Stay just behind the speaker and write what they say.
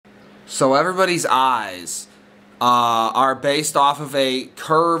So everybody's eyes are based off of a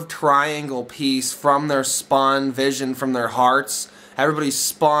curved triangle piece from their spun vision from their hearts. Everybody's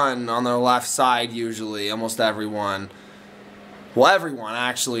spun on their left side usually, almost everyone. Well, everyone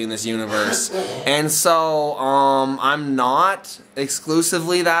actually in this universe. And so I'm not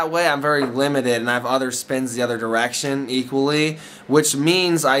exclusively that way. I'm very limited, and I have other spins the other direction equally, which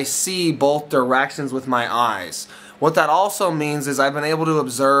means I see both directions with my eyes. What that also means is I've been able to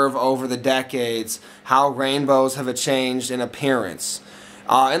observe over the decades how rainbows have changed in appearance.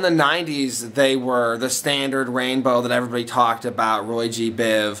 In the 90s, they were the standard rainbow that everybody talked about, Roy G.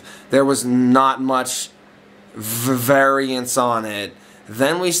 Biv. There was not much variance on it.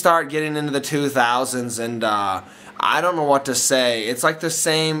 Then we start getting into the 2000s, and I don't know what to say. It's like the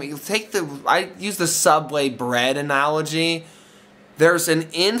same. I use the Subway bread analogy. There's an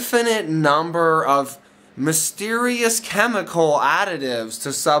infinite number of mysterious chemical additives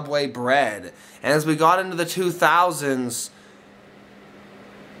to Subway bread, and as we got into the 2000s,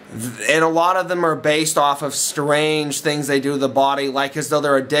 and a lot of them are based off of strange things they do to the body, like as though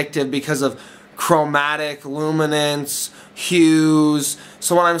they're addictive because of chromatic luminance, hues.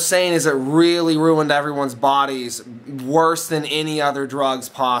 So what I'm saying is it really ruined everyone's bodies worse than any other drugs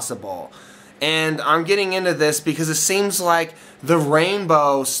possible. And I'm getting into this because it seems like the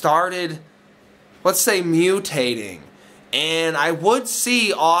rainbow started, let's say, mutating. And I would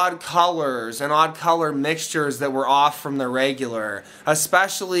see odd colors and odd color mixtures that were off from the regular,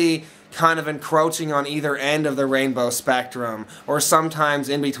 especially kind of encroaching on either end of the rainbow spectrum, or sometimes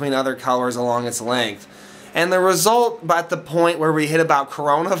in between other colors along its length. And the result at the point where we hit about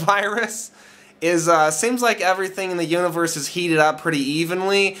coronavirus is seems like everything in the universe is heated up pretty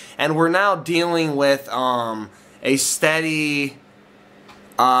evenly, and we're now dealing with a steady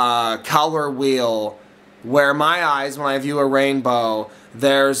color wheel where my eyes, when I view a rainbow,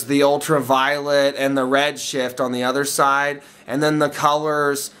 there's the ultraviolet and the red shift on the other side, and then the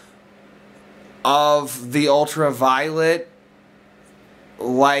colors of the ultraviolet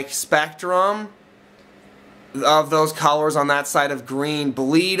like spectrum of those colors on that side of green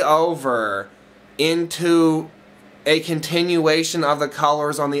bleed over into a continuation of the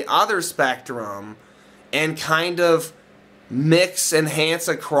colors on the other spectrum and kind of mix, enhance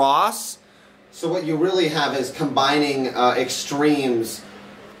across. So what you really have is combining extremes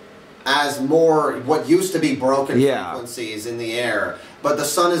as more what used to be broken frequencies in the air. But the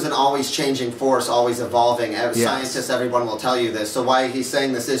sun is an always changing force, always evolving. Scientists, everyone will tell you this. So why he's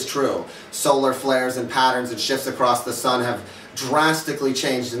saying this is true. Solar flares and patterns and shifts across the sun have drastically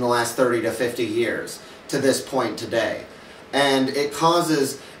changed in the last 30 to 50 years to this point today. And it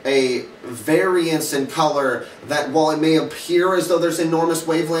causes a variance in color that, while it may appear as though there's enormous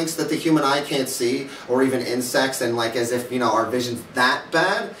wavelengths that the human eye can't see, or even insects, and like as if, you know, our vision's that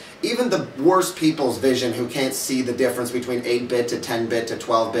bad, even the worst people's vision who can't see the difference between 8-bit to 10-bit to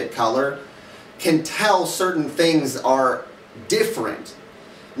 12-bit color can tell certain things are different.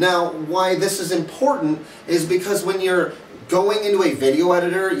 Now, why this is important is because when you're going into a video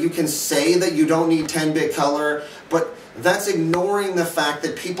editor, you can say that you don't need 10-bit color, but that's ignoring the fact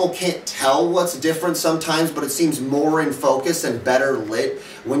that people can't tell what's different sometimes, but it seems more in focus and better lit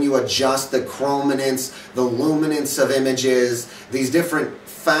when you adjust the chrominance, the luminance of images, these different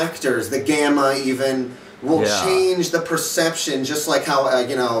factors, the gamma even, will change the perception, just like how,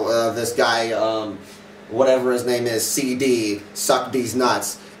 this guy, whatever his name is, CD, sucked these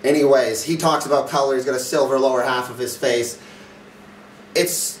nuts. Anyways, he talks about color, he's got a silver lower half of his face.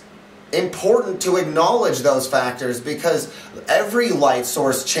 It's important to acknowledge those factors because every light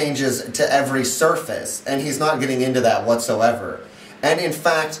source changes to every surface, and he's not getting into that whatsoever. And in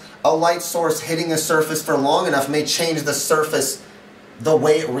fact, a light source hitting a surface for long enough may change the surface the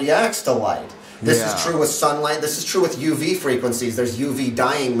way it reacts to light. This is true with sunlight, this is true with UV frequencies. There's UV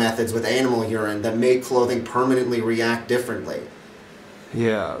dyeing methods with animal urine that make clothing permanently react differently.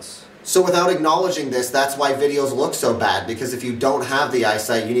 Yes. So without acknowledging this, that's why videos look so bad, because if you don't have the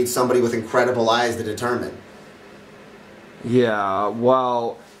eyesight, you need somebody with incredible eyes to determine. Yeah,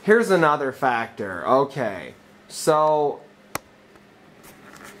 well, here's another factor. Okay, so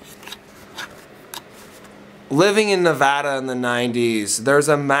living in Nevada in the 90s, there's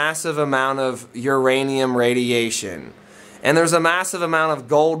a massive amount of uranium radiation. And there's a massive amount of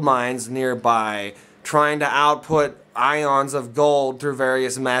gold mines nearby trying to output ions of gold through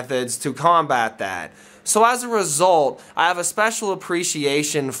various methods to combat that. So as a result, I have a special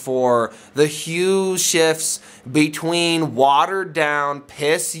appreciation for the hue shifts between watered down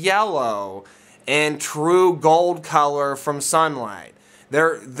piss yellow and true gold color from sunlight.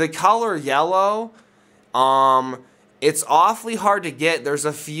 The color yellow it's awfully hard to get. There's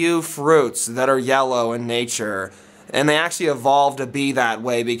a few fruits that are yellow in nature, and they actually evolved to be that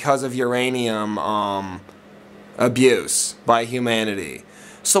way because of uranium abuse by humanity.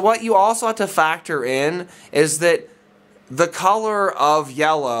 So what you also have to factor in is that the color of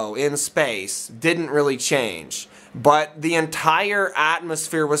yellow in space didn't really change, but the entire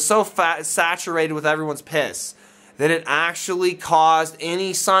atmosphere was so saturated with everyone's piss that it actually caused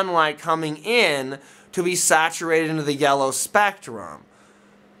any sunlight coming in to be saturated into the yellow spectrum.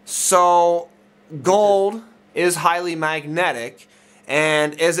 So gold is highly magnetic,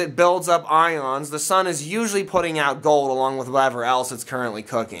 and as it builds up ions, the sun is usually putting out gold along with whatever else it's currently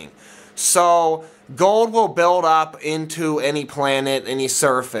cooking. So gold will build up into any planet, any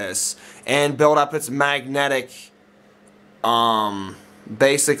surface, and build up its magnetic,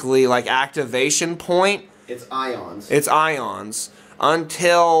 basically like activation point. It's ions. It's ions.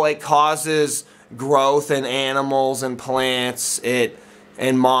 Until it causes growth in animals and plants,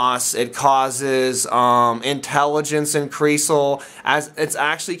 and moss. It causes intelligence increasal, as it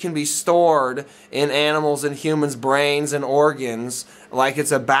actually can be stored in animals and humans' brains and organs like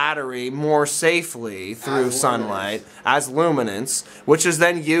it's a battery more safely through sunlight as luminance, which is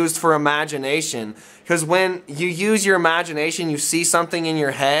then used for imagination. Because when you use your imagination, you see something in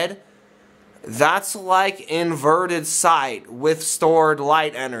your head, that's like inverted sight with stored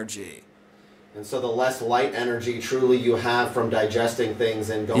light energy. And so the less light energy truly you have from digesting things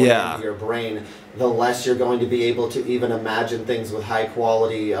and going into your brain, the less you're going to be able to even imagine things with high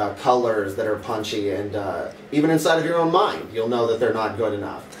quality colors that are punchy, and even inside of your own mind, you'll know that they're not good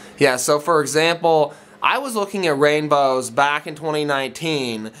enough. Yeah, so for example, I was looking at rainbows back in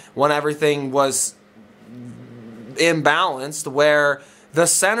 2019 when everything was imbalanced, where the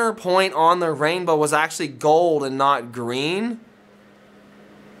center point on the rainbow was actually gold and not green.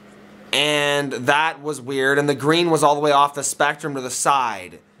 And that was weird, and the green was all the way off the spectrum to the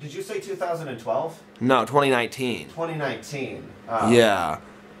side. Did you say 2012? No, 2019. 2019. Yeah.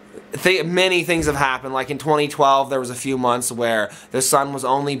 Many things have happened. Like in 2012, there was a few months where the sun was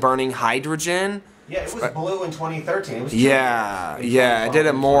only burning hydrogen. Yeah, it was blue in 2013. It was yeah, it did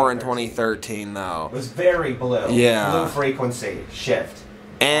it more in 2013, though. It was very blue. Yeah. Blue frequency shift.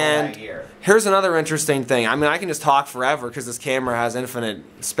 And here's another interesting thing. I mean, I can just talk forever because this camera has infinite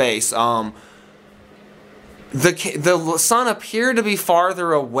space. The sun appeared to be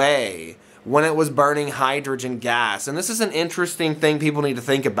farther away when it was burning hydrogen gas. And this is an interesting thing people need to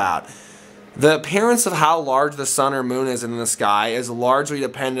think about. The appearance of how large the sun or moon is in the sky is largely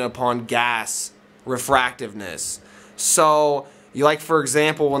dependent upon gas refractiveness. So, for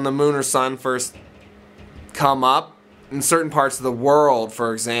example, when the moon or sun first come up, in certain parts of the world,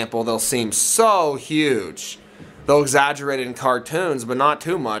 for example, they'll seem so huge. They'll exaggerate it in cartoons, but not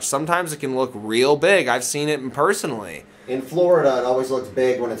too much. Sometimes it can look real big. I've seen it personally. In Florida, it always looks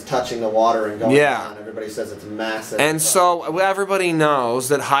big when it's touching the water and going down. Everybody says it's massive. And so everybody knows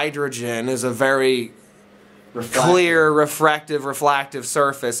that hydrogen is a very clear, reflective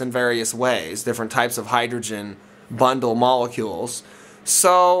surface in various ways. Different types of hydrogen bundle molecules.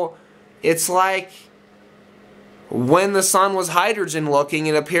 So it's like, when the sun was hydrogen looking,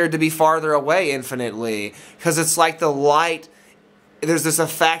 it appeared to be farther away infinitely, because it's like the light, there's this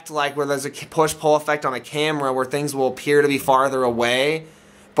effect like where there's a push-pull effect on a camera where things will appear to be farther away,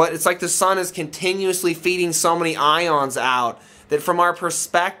 but it's like the sun is continuously feeding so many ions out that from our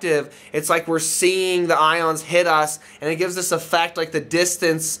perspective, it's like we're seeing the ions hit us, and it gives this effect like the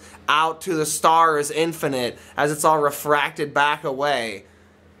distance out to the star is infinite as it's all refracted back away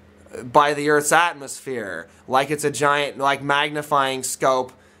by the Earth's atmosphere, like it's a giant magnifying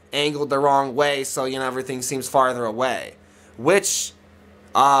scope angled the wrong way, so everything seems farther away, which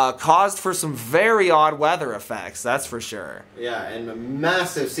caused for some very odd weather effects, that's for sure. Yeah, and a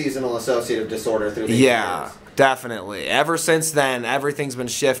massive seasonal associative disorder through the years. Definitely. Ever since then, everything's been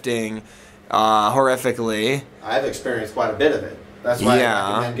shifting horrifically. I've experienced quite a bit of it. That's why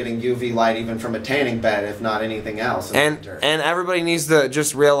I recommend getting UV light even from a tanning bed, if not anything else. And everybody needs to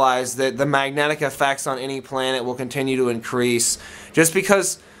just realize that the magnetic effects on any planet will continue to increase. Just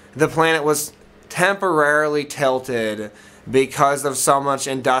because the planet was temporarily tilted because of so much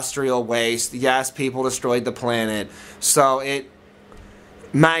industrial waste. Yes, people destroyed the planet. So it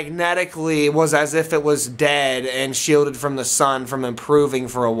magnetically was as if it was dead and shielded from the sun from improving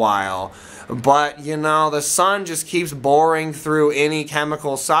for a while. But, the sun just keeps boring through any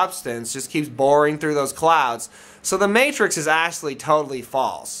chemical substance, just keeps boring through those clouds. So the Matrix is actually totally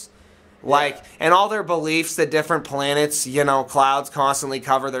false. And all their beliefs that different planets, clouds constantly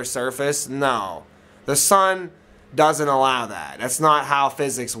cover their surface, no. The sun doesn't allow that. That's not how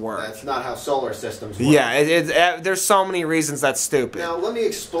physics works. That's not how solar systems work. Yeah, there's so many reasons that's stupid. Now, let me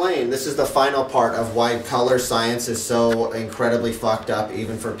explain. This is the final part of why color science is so incredibly fucked up,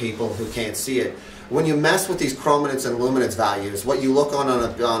 even for people who can't see it. When you mess with these chrominance and luminance values, what you look on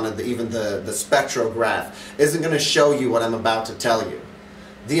even the spectrograph isn't going to show you what I'm about to tell you.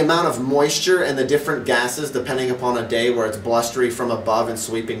 The amount of moisture and the different gases, depending upon a day where it's blustery from above and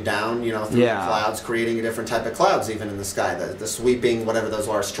sweeping down, you know, through the clouds, creating a different type of clouds even in the sky, the sweeping, whatever those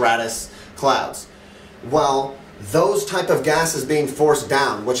are, stratus clouds. Well, those type of gases being forced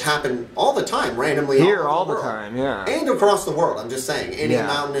down, which happen all the time, randomly here all the time, yeah. And across the world, I'm just saying. Any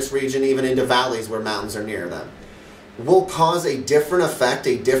mountainous region, even into valleys where mountains are near them, will cause a different effect,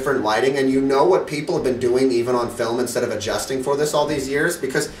 a different lighting. And you know what people have been doing even on film instead of adjusting for this all these years?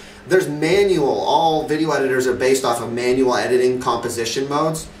 Because there's manual, all video editors are based off of manual editing composition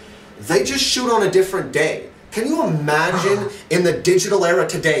modes. They just shoot on a different day. Can you imagine in the digital era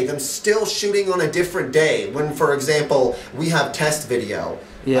today, them still shooting on a different day when, for example, we have test video.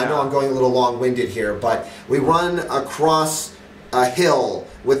 I know I'm going a little long-winded here, but we run across a hill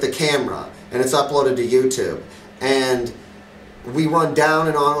with the camera and it's uploaded to YouTube. And we run down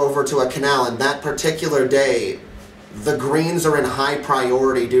and on over to a canal, and that particular day, the greens are in high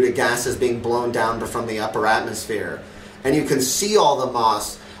priority due to gases being blown down from the upper atmosphere. And you can see all the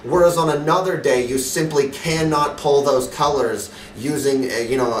moss, whereas on another day, you simply cannot pull those colors using,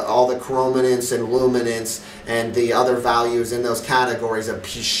 you know, all the chrominance and luminance and the other values in those categories of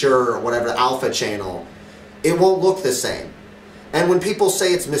pure, whatever, alpha channel. It won't look the same. And when people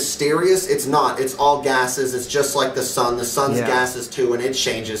say it's mysterious, it's not. It's all gases. It's just like the sun. The sun's gases too, and it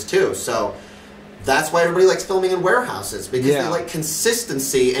changes too. So that's why everybody likes filming in warehouses, because they like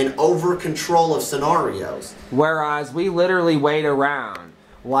consistency and over control of scenarios. Whereas we literally wait around.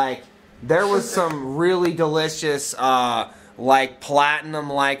 Like, there was some really delicious, like,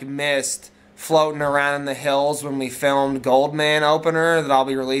 platinum-like mist floating around in the hills when we filmed Goldman Opener that I'll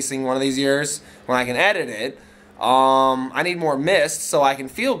be releasing one of these years when I can edit it. I need more mist so I can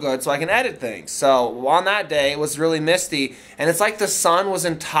feel good, so I can edit things. So on that day, it was really misty, and it's like the sun was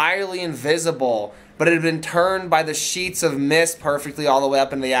entirely invisible, but it had been turned by the sheets of mist perfectly all the way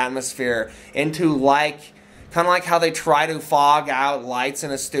up into the atmosphere into like, kind of like how they try to fog out lights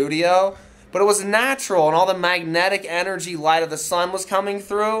in a studio. But it was natural, and all the magnetic energy light of the sun was coming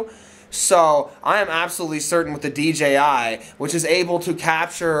through. So I am absolutely certain with the DJI, which is able to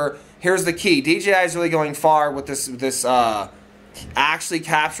capture... Here's the key. DJI is really going far with this actually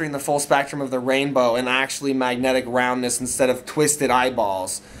capturing the full spectrum of the rainbow and actually magnetic roundness instead of twisted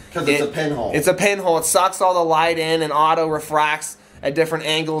eyeballs. Because it's a pinhole. It's a pinhole. It sucks all the light in and auto refracts at different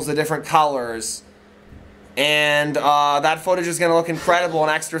angles, the different colors. And that footage is going to look incredible and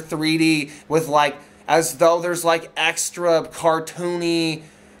extra 3D with like, as though there's like extra cartoony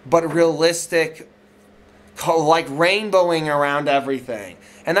but realistic like rainbowing around everything.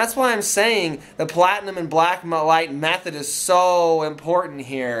 And that's why I'm saying the platinum and black light method is so important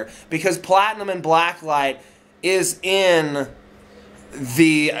here, because platinum and black light is in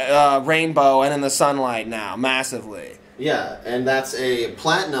the rainbow and in the sunlight now massively. Yeah, and that's a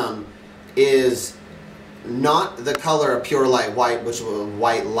platinum is not the color of pure light white,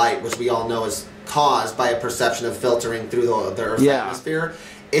 white light, which we all know is caused by a perception of filtering through the Earth's atmosphere.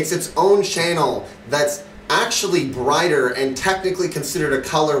 It's its own channel that's actually brighter and technically considered a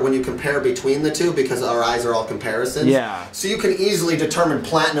color when you compare between the two, because our eyes are all comparisons. Yeah. So you can easily determine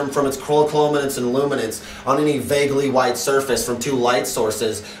platinum from its chrominance and luminance on any vaguely white surface from two light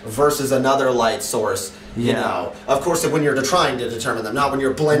sources versus another light source. You know, of course, when you're trying to determine them, not when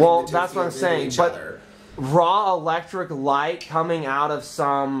you're blending the two that's what I'm saying. each but other. Raw electric light coming out of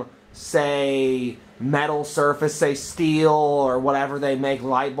some, say, metal surface, say steel or whatever they make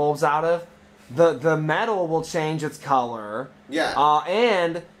light bulbs out of, the metal will change its color. Yeah.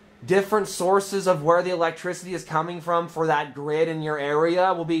 And different sources of where the electricity is coming from for that grid in your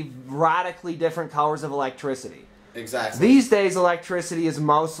area will be radically different colors of electricity. Exactly. These days, electricity is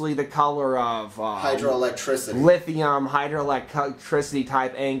mostly the color of hydroelectricity, lithium, hydroelectricity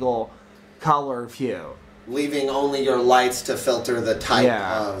type angle color hue, leaving only your lights to filter the type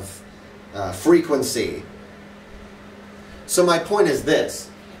of frequency. So my point is this,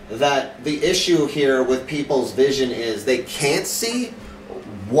 that the issue here with people's vision is they can't see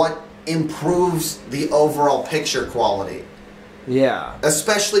what improves the overall picture quality. Yeah.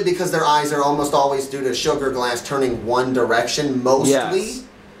 Especially because their eyes are almost always due to sugar glass turning one direction, mostly. Yes.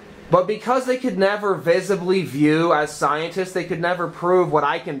 But because they could never visibly view, as scientists, they could never prove what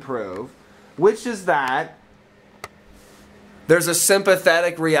I can prove, which is that there's a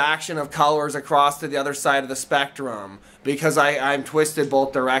sympathetic reaction of colors across to the other side of the spectrum because I'm twisted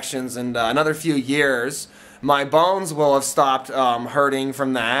both directions, and another few years my bones will have stopped hurting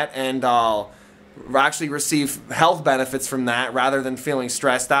from that, and I'll actually receive health benefits from that rather than feeling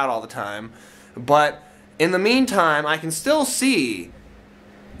stressed out all the time. But in the meantime, I can still see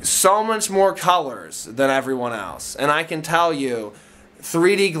so much more colors than everyone else. And I can tell you,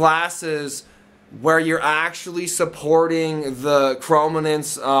 3D glasses where you're actually supporting the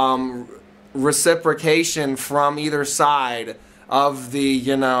chrominance reciprocation from either side of the,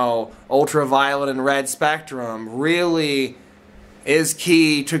 you know, ultraviolet and red spectrum really is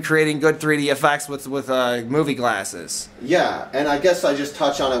key to creating good 3D effects with movie glasses. Yeah, and I guess I just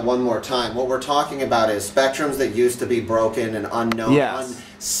touch on it one more time. What we're talking about is spectrums that used to be broken and unknown,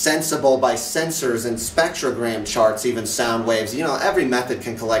 unsensible by sensors and spectrogram charts, even sound waves. You know, every method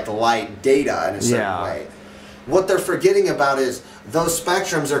can collect light data in a certain way. What they're forgetting about is those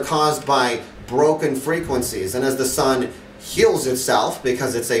spectrums are caused by broken frequencies, and as the sun heals itself,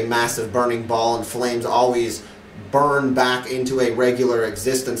 because it's a massive burning ball and flames always burn back into a regular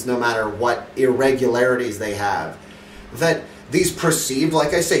existence no matter what irregularities they have, that these perceived,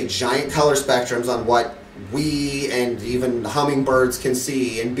 like I say, giant color spectrums on what we and even hummingbirds can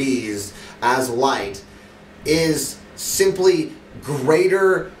see and bees as light is simply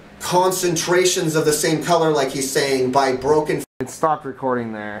greater concentrations of the same color, like he's saying, by broken... It stopped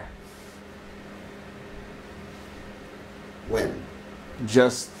recording there. When?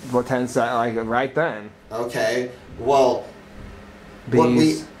 Just, what, 10 seconds, like right then. Okay, well,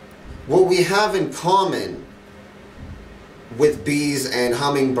 what we have in common with bees and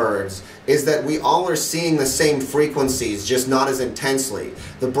hummingbirds is that we all are seeing the same frequencies, just not as intensely.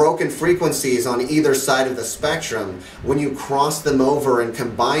 The broken frequencies on either side of the spectrum, when you cross them over and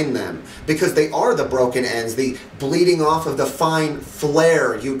combine them, because they are the broken ends, the bleeding off of the fine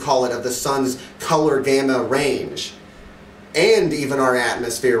flare, you call it, of the sun's color gamma range, and even our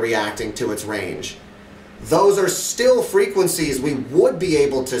atmosphere reacting to its range. Those are still frequencies we would be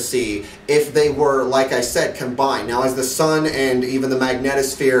able to see if they were, like I said, combined. Now, as the sun and even the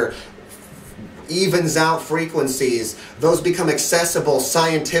magnetosphere evens out frequencies, those become accessible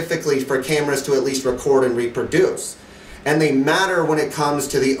scientifically for cameras to at least record and reproduce. And they matter when it comes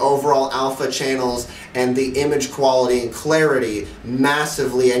to the overall alpha channels and the image quality and clarity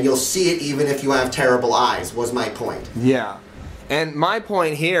massively, and you'll see it even if you have terrible eyes, was my point. Yeah. And my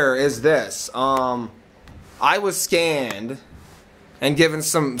point here is this. I was scanned and given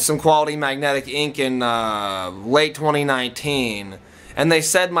some quality magnetic ink in late 2019, and they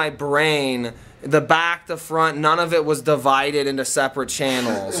said my brain, the back, the front, none of it was divided into separate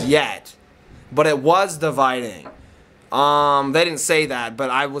channels yet, but it was dividing. They didn't say that,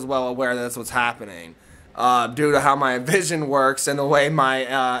 but I was well aware that that's what's happening due to how my vision works and the way my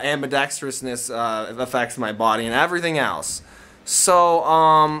ambidextrousness affects my body and everything else.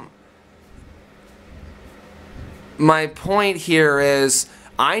 So, my point here is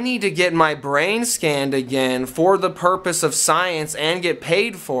I need to get my brain scanned again for the purpose of science and get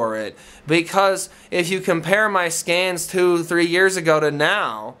paid for it, because if you compare my scans 2-3 years ago to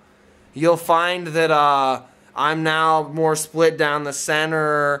now, you'll find that I'm now more split down the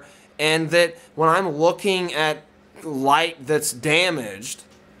center, and that when I'm looking at light that's damaged,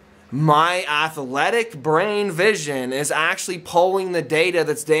 my athletic brain vision is actually pulling the data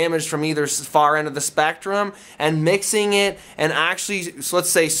that's damaged from either far end of the spectrum and mixing it and actually, so let's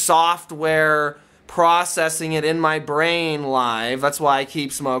say, software processing it in my brain live. That's why I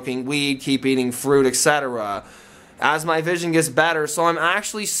keep smoking weed, keep eating fruit, etc. as my vision gets better. So I'm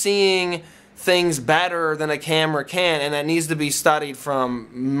actually seeing things better than a camera can, and that needs to be studied from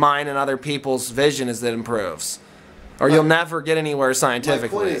mine and other people's vision as it improves. Or you'll never get anywhere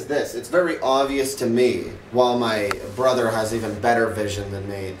scientifically. My point is this. It's very obvious to me, while my brother has even better vision than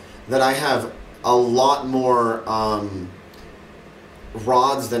me, that I have a lot more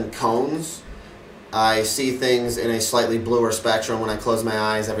rods than cones. I see things in a slightly bluer spectrum. When I close my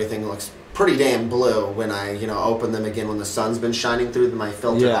eyes, everything looks pretty damn blue when I, open them again when the sun's been shining through my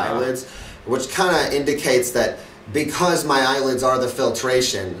filtered eyelids, which kind of indicates that because my eyelids are the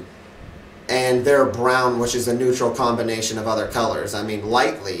filtration, and they're brown, which is a neutral combination of other colors. I mean,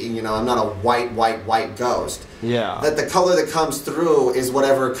 lightly, I'm not a white ghost. Yeah. That the color that comes through is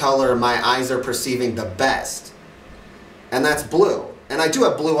whatever color my eyes are perceiving the best. And that's blue. And I do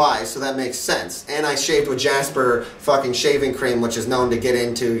have blue eyes, so that makes sense. And I shaved with Jasper fucking shaving cream, which is known to get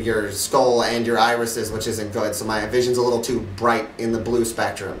into your skull and your irises, which isn't good. So my vision's a little too bright in the blue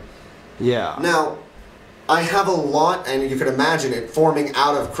spectrum. Yeah. Now, I have a lot, and you could imagine it forming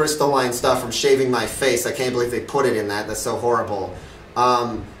out of crystalline stuff from shaving my face. I can't believe they put it in that. That's so horrible.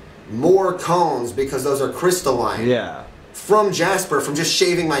 More cones, because those are crystalline. Yeah. From jasper, from just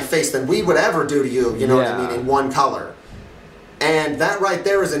shaving my face, than we would ever do to you, you know what I mean, in one color. And that right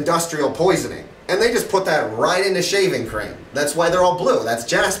there is industrial poisoning. And they just put that right into shaving cream. That's why they're all blue. That's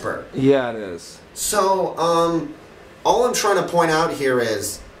jasper. Yeah, it is. So, all I'm trying to point out here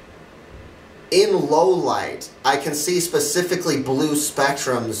is, in low light, I can see specifically blue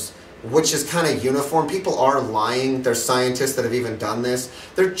spectrums, which is kind of uniform. People are lying. There's scientists that have even done this.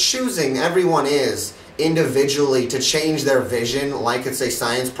 They're choosing, everyone is, individually to change their vision like it's a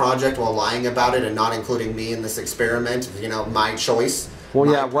science project while lying about it and not including me in this experiment, you know, my choice. Well,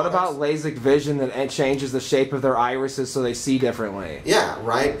 yeah, what about LASIK vision that changes the shape of their irises so they see differently? Yeah,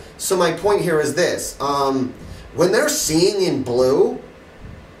 right? So my point here is this. When they're seeing in blue,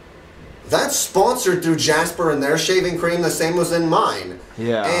 that's sponsored through Jasper and their shaving cream, the same was in mine.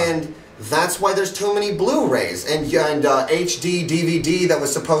 Yeah. And that's why there's too many Blu-rays and HD DVD that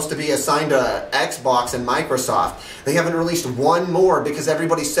was supposed to be assigned to Xbox and Microsoft. They haven't released one more because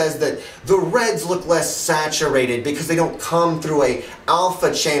everybody says that the reds look less saturated because they don't come through a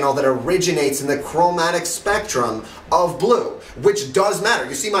alpha channel that originates in the chromatic spectrum of blue, which does matter.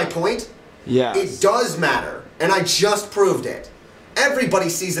 You see my point? Yeah. It does matter, and I just proved it. Everybody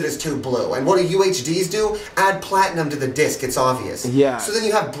sees it as too blue. And what do UHDs do? Add platinum to the disc, it's obvious. Yeah. So then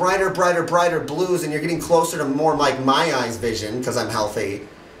you have brighter, brighter, brighter blues, and you're getting closer to more like my eyes vision, because I'm healthy.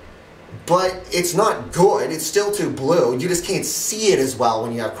 But it's not good, it's still too blue. You just can't see it as well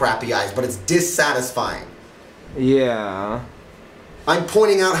when you have crappy eyes, but it's dissatisfying. Yeah. I'm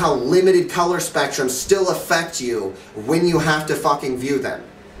pointing out how limited color spectrums still affect you when you have to fucking view them.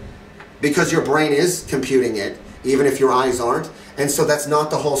 Because your brain is computing it, even if your eyes aren't. And so that's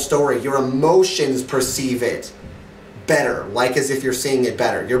not the whole story. Your emotions perceive it better, like as if you're seeing it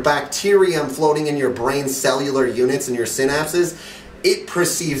better. Your bacterium floating in your brain's cellular units and your synapses, it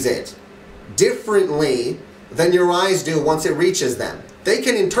perceives it differently than your eyes do once it reaches them. They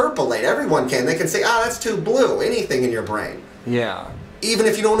can interpolate, everyone can. They can say, ah, that's too blue, anything in your brain. Yeah. Even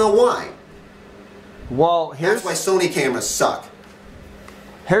if you don't know why. Well, that's why Sony cameras suck.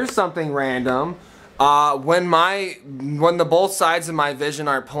 Here's something random. When the both sides of my vision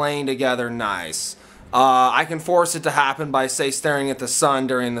are playing together nice, I can force it to happen by, say, staring at the sun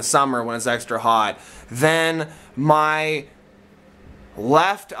during the summer when it's extra hot. Then my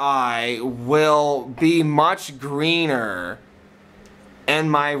left eye will be much greener, and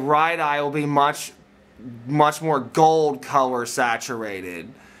my right eye will be much more gold color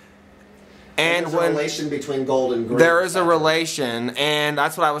saturated. And there's a relation between gold and green. There is a relation, and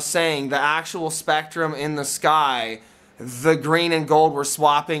that's what I was saying. The actual spectrum in the sky, the green and gold were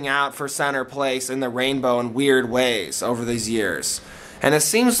swapping out for center place in the rainbow in weird ways over these years. And it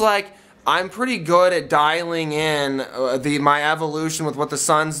seems like I'm pretty good at dialing in my evolution with what the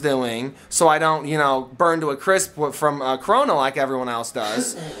sun's doing, so I don't, you know, burn to a crisp from Corona like everyone else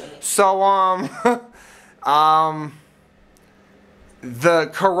does. So, the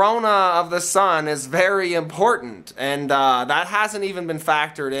corona of the sun is very important, and that hasn't even been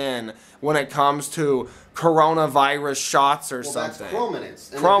factored in when it comes to coronavirus shots or something. That's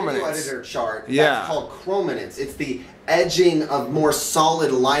chrominance. In chrominance. the video editor chart, yeah. That's called chrominance. It's the edging of more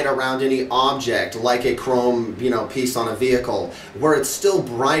solid light around any object, like a chrome, you know, piece on a vehicle, where it's still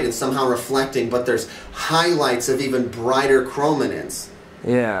bright and somehow reflecting, but there's highlights of even brighter chrominance.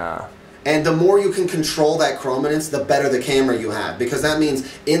 Yeah. And the more you can control that chrominance, the better the camera you have. Because that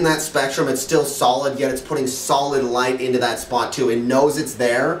means in that spectrum, it's still solid, yet it's putting solid light into that spot too. It knows it's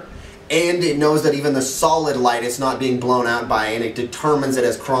there, and it knows that even the solid light is not being blown out by, and it determines it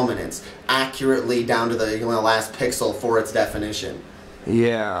as chrominance accurately down to the last pixel for its definition.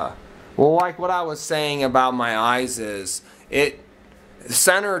 Yeah. Well, like what I was saying about my eyes is,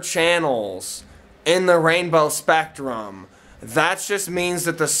 center channels in the rainbow spectrum, that just means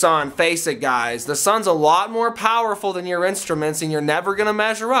that the sun, face it guys, the sun's a lot more powerful than your instruments, and you're never going to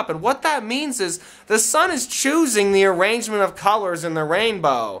measure up. And what that means is the sun is choosing the arrangement of colors in the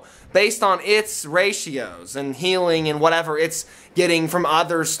rainbow based on its ratios and healing and whatever it's getting from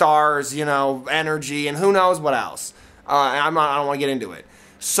other stars, you know, energy and who knows what else. I don't want to get into it.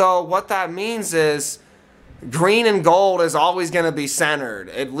 So what that means is green and gold is always going to be centered,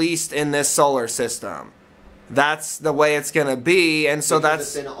 at least in this solar system. That's the way it's going to be, and so because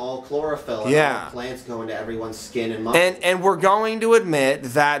that's it's in all chlorophyll, and yeah. all plants go into everyone's skin and muscles. And we're going to admit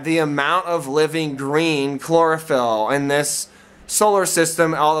that the amount of living green chlorophyll in this solar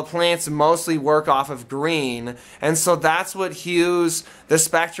system, all the plants mostly work off of green, and so that's what hues the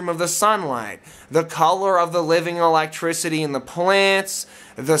spectrum of the sunlight. The color of the living electricity in the plants,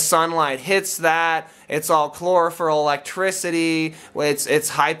 the sunlight hits that, it's all chlorophyll electricity, it's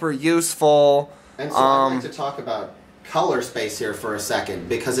hyper useful. And so I'd like to talk about ColorSpace here for a second,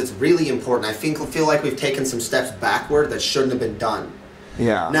 because it's really important. I feel like we've taken some steps backward that shouldn't have been done.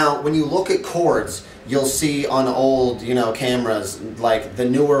 Yeah. Now, when you look at cords, you'll see on old, cameras, like the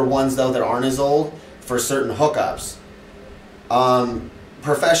newer ones though that aren't as old, for certain hookups.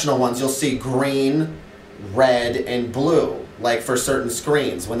 Professional ones, you'll see green, red, and blue, like for certain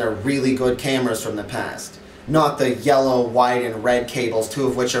screens, when they're really good cameras from the past. Not the yellow, white, and red cables, two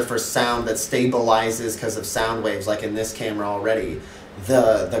of which are for sound that stabilizes because of sound waves, like in this camera already.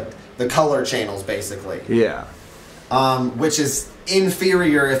 The color channels, basically. Yeah. Which is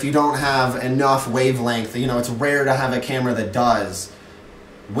inferior if you don't have enough wavelength. It's rare to have a camera that does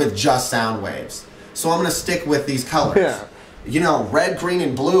with just sound waves. So I'm going to stick with these colors. Yeah. Red, green,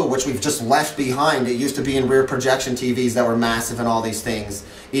 and blue, which we've just left behind. It used to be in rear projection TVs that were massive and all these things,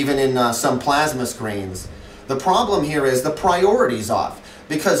 even in some plasma screens. The problem here is the priority's off.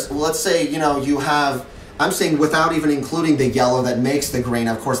 Because let's say, you have, I'm saying without even including the yellow that makes the green,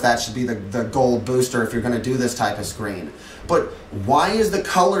 of course that should be the gold booster if you're going to do this type of screen. But why is the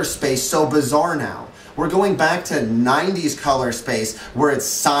ColorSpace so bizarre now? We're going back to 90s ColorSpace where it's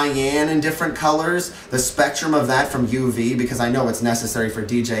cyan in different colors, the spectrum of that from UV, because I know it's necessary for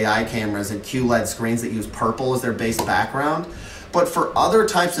DJI cameras and QLED screens that use purple as their base background. But for other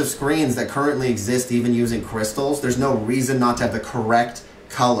types of screens that currently exist, even using crystals, there's no reason not to have the correct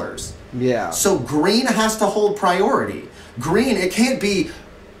colors. Yeah. So green has to hold priority. Green, it can't be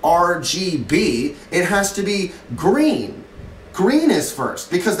RGB, it has to be green. Green is first,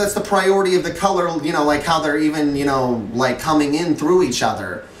 because that's the priority of the color, like how they're even, like coming in through each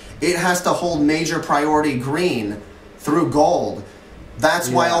other. It has to hold major priority green through gold. That's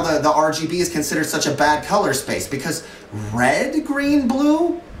why all the RGB is considered such a bad color space, because red, green,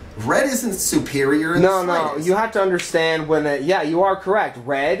 blue, red isn't superior in the slightest. No, you have to understand when yeah, you are correct.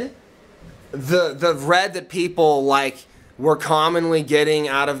 Red, the red that people were commonly getting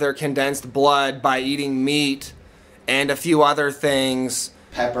out of their condensed blood by eating meat and a few other things,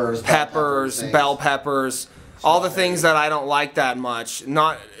 peppers, bell peppers, all the things that I don't like that much.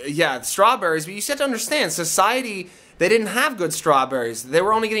 Strawberries, but you have to understand, society, they didn't have good strawberries. They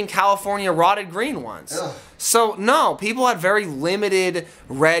were only getting California rotted green ones. Ugh. So, no, people had very limited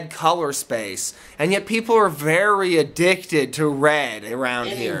red color space, and yet people are very addicted to red around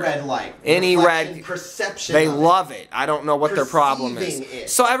here. Any red light. Any red. Perception. They love it. I don't know what their problem is. It.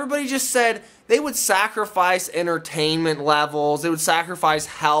 So everybody just said they would sacrifice entertainment levels, they would sacrifice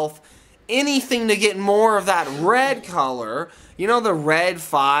health, anything to get more of that red color. The red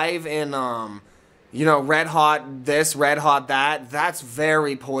 5 and red hot this, red hot that, that's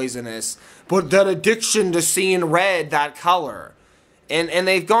very poisonous. But that addiction to seeing red, that color. And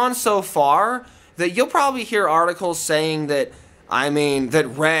they've gone so far that you'll probably hear articles saying that,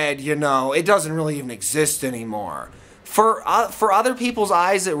 that red, it doesn't really even exist anymore. For other people's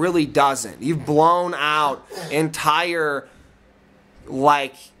eyes, it really doesn't. You've blown out entire,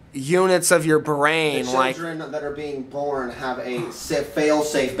 units of your brain. The children that are being born have a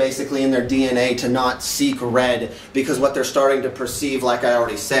fail-safe basically in their DNA to not seek red, because what they're starting to perceive, like I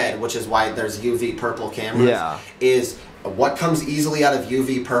already said, which is why there's UV purple cameras, is what comes easily out of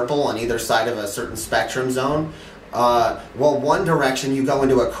UV purple on either side of a certain spectrum zone. One direction you go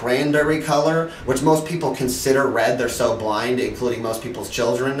into a cranberry color, which most people consider red, they're so blind, including most people's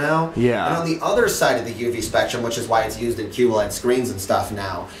children now. Yeah. And on the other side of the UV spectrum, which is why it's used in QLED screens and stuff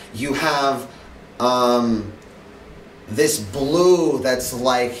now, you have this blue that's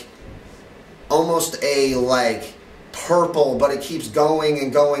almost a purple, but it keeps going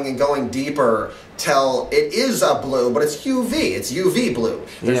and going and going deeper till it is a blue, but it's UV. It's UV blue.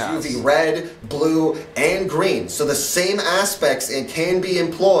 There's UV red, blue, and green. So the same aspects can be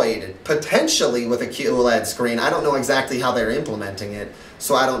employed potentially with a QLED screen. I don't know exactly how they're implementing it,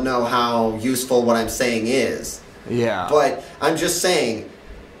 so I don't know how useful what I'm saying is. Yeah. But I'm just saying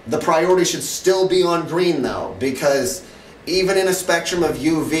the priority should still be on green though, because even in a spectrum of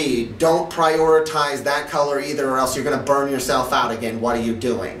UV, don't prioritize that color either, or else you're going to burn yourself out again. What are you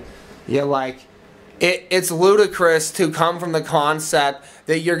doing? Yeah, it's ludicrous to come from the concept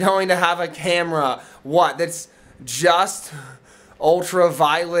that you're going to have a camera, that's just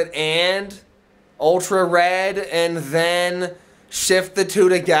ultraviolet and ultra red, and then shift the two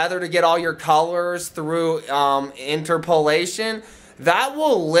together to get all your colors through interpolation. that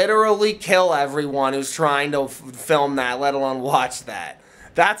will literally kill everyone who's trying to film that, let alone watch that.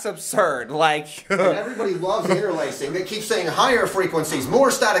 That's absurd. Like, and everybody loves interlacing. They keep saying higher frequencies, more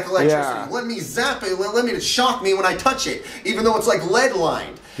static electricity. Yeah. Let me zap it. Let me shock me when I touch it, even though it's like lead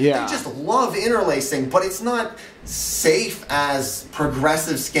lined. Yeah. They just love interlacing, but it's not safe as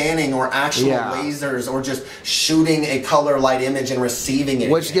progressive scanning or actual lasers or just shooting a color light image and receiving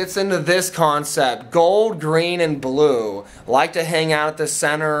it. Which gets into this concept. Gold, green, and blue like to hang out at the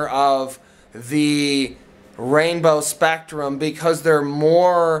center of the rainbow spectrum because they're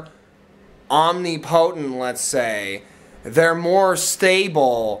more omnipotent, let's say. They're more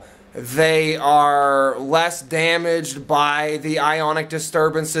stable. They are less damaged by the ionic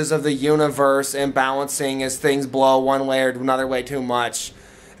disturbances of the universe imbalancing as things blow one way or another way too much.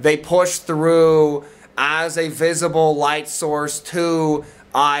 They push through as a visible light source to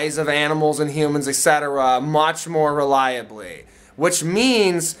eyes of animals and humans, etc., much more reliably. Which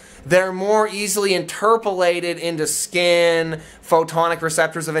means they're more easily interpolated into skin, photonic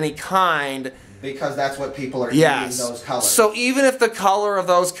receptors of any kind. Because that's what people are eating, those colors. So even if the color of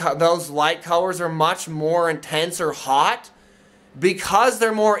those light colors are much more intense or hot, because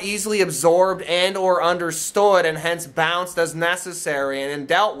they're more easily absorbed and or understood and hence bounced as necessary and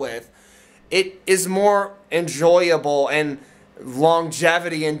dealt with, it is more enjoyable and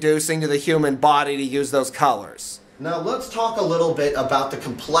longevity inducing to the human body to use those colors. Now let's talk a little bit about the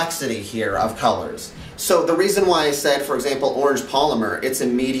complexity here of colors. So the reason why I said, for example, orange polymer, it's a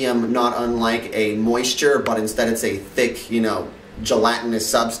medium not unlike a moisture, but instead it's a thick, gelatinous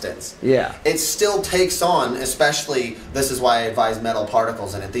substance. Yeah. It still takes on, especially, this is why I advise metal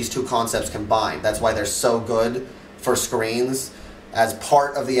particles in it, these two concepts combined. That's why they're so good for screens as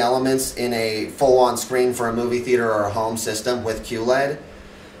part of the elements in a full-on screen for a movie theater or a home system with QLED.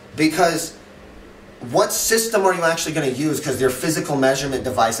 Because what system are you actually going to use? Because your physical measurement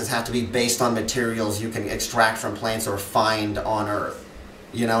devices have to be based on materials you can extract from plants or find on Earth.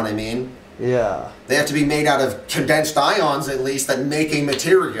 You know what I mean? Yeah. They have to be made out of condensed ions, at least, that make a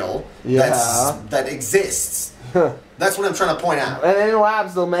material that exists. That's what I'm trying to point out. And in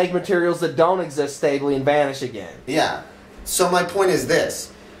labs, they'll make materials that don't exist stably and vanish again. Yeah. So my point is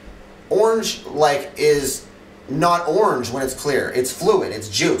this. Orange, is not orange when it's clear. It's fluid. It's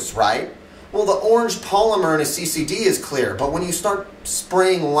juice, right? Well, the orange polymer in a CCD is clear, but when you start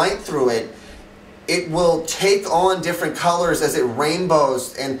spraying light through it, it will take on different colors as it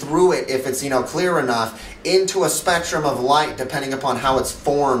rainbows and through it, if it's, clear enough, into a spectrum of light depending upon how it's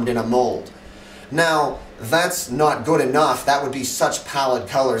formed in a mold. Now, that's not good enough. That would be such pallid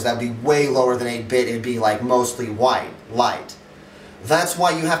colors. That would be way lower than 8-bit. It would be mostly white, light. That's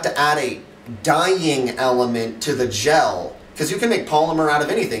why you have to add a dyeing element to the gel. Because you can make polymer out of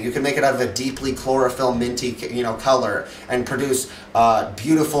anything. You can make it out of a deeply chlorophyll minty, color and produce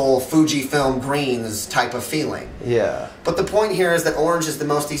beautiful Fujifilm greens type of feeling. Yeah. But the point here is that orange is the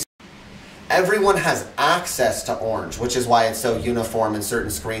most... Everyone has access to orange, which is why it's so uniform and certain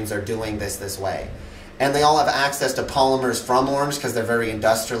screens are doing this way. And they all have access to polymers from orange because they're very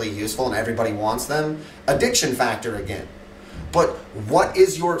industrially useful and everybody wants them. Addiction factor again. But what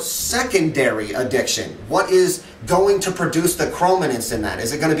is your secondary addiction? What is going to produce the chrominance in that?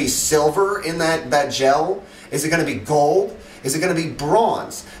 Is it going to be silver in that gel? Is it going to be gold? Is it going to be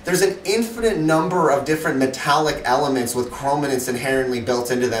bronze? There's an infinite number of different metallic elements with chrominance inherently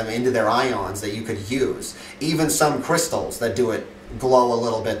built into them, into their ions that you could use. Even some crystals that do it glow a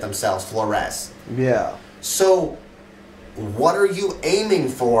little bit themselves, fluoresce. Yeah. So what are you aiming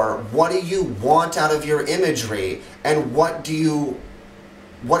for? What do you want out of your imagery? And what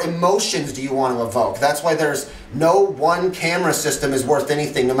emotions do you want to evoke? That's why there's no one camera system is worth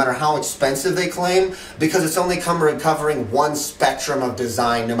anything, no matter how expensive they claim, because it's only covering one spectrum of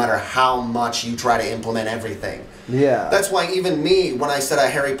design, no matter how much you try to implement everything. Yeah. That's why even me, when I said a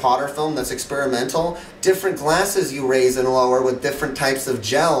Harry Potter film that's experimental, different glasses you raise and lower with different types of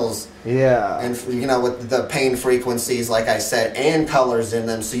gels. Yeah. And, with the pain frequencies, like I said, and colors in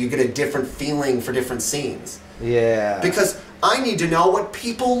them, so you get a different feeling for different scenes. Yeah. Because I need to know what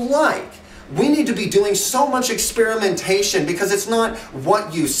people like. We need to be doing so much experimentation because it's not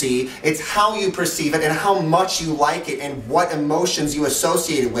what you see, it's how you perceive it and how much you like it and what emotions you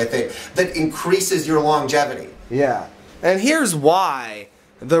associate with it that increases your longevity. Yeah. And here's why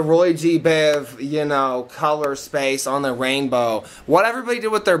the Roy G. Biv, ColorSpace on the rainbow, what everybody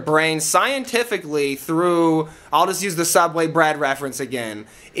did with their brains scientifically through, I'll just use the Subway bread reference again,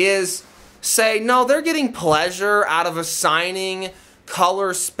 is say, no, they're getting pleasure out of assigning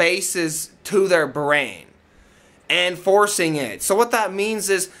color spaces to their brain and forcing it. So what that means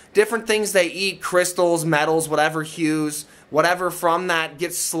is different things they eat, crystals, metals, whatever hues, whatever from that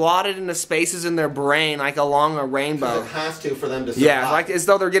gets slotted into spaces in their brain, like along a rainbow. Because it has to for them to survive. Yeah, like as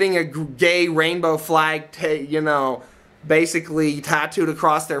though they're getting a gay rainbow flag, you know, basically tattooed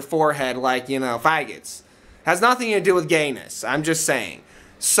across their forehead, like, you know, faggots. Has nothing to do with gayness. I'm just saying.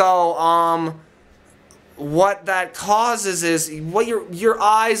 So, what that causes is what your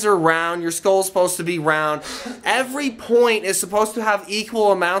eyes are round, your skull's supposed to be round. Every point is supposed to have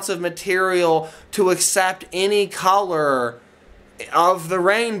equal amounts of material to accept any color of the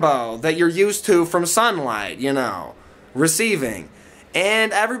rainbow that you're used to from sunlight, you know, receiving.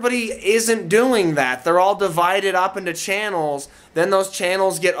 And everybody isn't doing that. They're all divided up into channels. Then those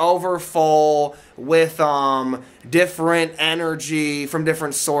channels get over full with different energy from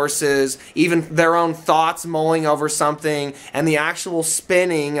different sources, even their own thoughts mulling over something, and the actual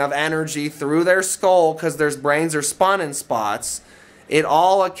spinning of energy through their skull because their brains are spun in spots. It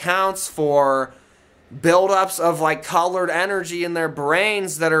all accounts for buildups of like colored energy in their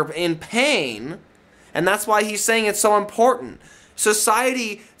brains that are in pain. And that's why he's saying it's so important.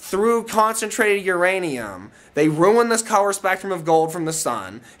 Society, through concentrated uranium, they ruined this color spectrum of gold from the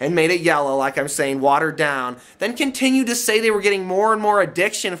sun and made it yellow, like I'm saying, watered down, then continued to say they were getting more and more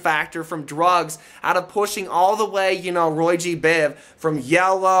addiction factor from drugs out of pushing all the way, you know, Roy G. Biv, from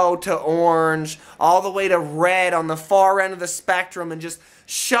yellow to orange, all the way to red on the far end of the spectrum, and just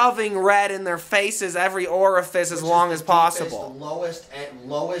shoving red in their faces, every orifice, as long as possible. The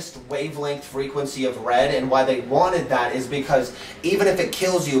lowest wavelength frequency of red, and why they wanted that is because even if it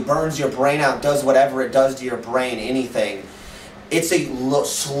kills you, burns your brain out, does whatever it does to your brain, anything, it's a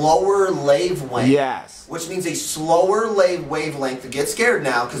slower wavelength. Yes. Which means a slower wavelength. Get scared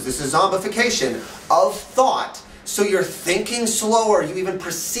now, because this is zombification of thought. So you're thinking slower. You even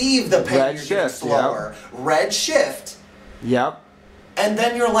perceive the pain. Red you're shift, slower. Yep. Red shift. Yep. And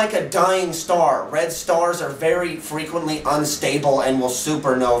then you're like a dying star. Red stars are very frequently unstable and will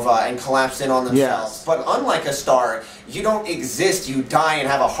supernova and collapse in on themselves. Yes. But unlike a star, you don't exist. You die and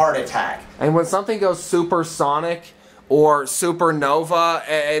have a heart attack. And when something goes supersonic or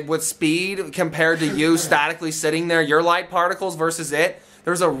supernova with speed compared to you statically sitting there, your light particles versus it,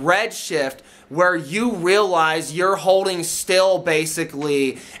 there's a red shift where you realize you're holding still,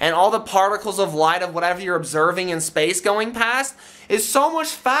 basically, and all the particles of light of whatever you're observing in space going past is so much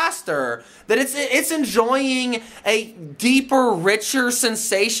faster that it's enjoying a deeper, richer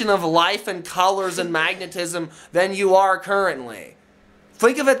sensation of life and colors and magnetism than you are currently.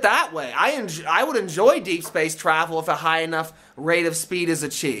 Think of it that way. I would enjoy deep space travel if a high enough rate of speed is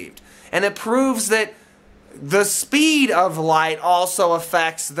achieved. And it proves that the speed of light also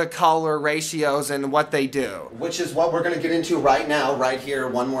affects the color ratios and what they do. Which is what we're going to get into right now, right here,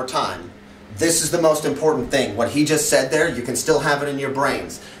 one more time. This is the most important thing. What he just said there, you can still have it in your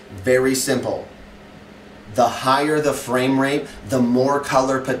brains. Very simple. The higher the frame rate, the more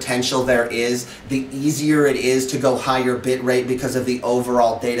color potential there is, the easier it is to go higher bit rate because of the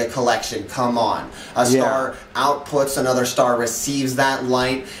overall data collection. Come on. A star outputs, another star receives that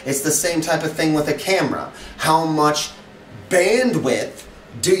light. It's the same type of thing with a camera. How much bandwidth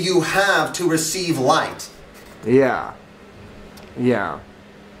do you have to receive light? Yeah. Yeah.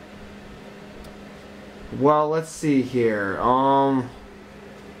 Well, let's see here.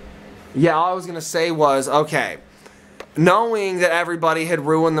 Yeah, all I was going to say was, okay, knowing that everybody had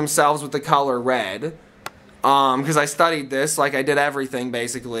ruined themselves with the color red, because I studied this, like I did everything,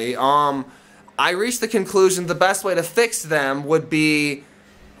 basically, I reached the conclusion the best way to fix them would be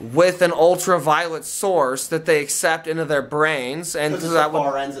with an ultraviolet source that they accept into their brains. And it's the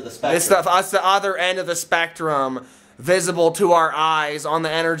far ends of the spectrum. It's the other end of the spectrum, visible to our eyes on the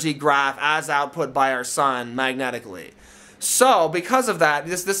energy graph as output by our sun magnetically. So, because of that,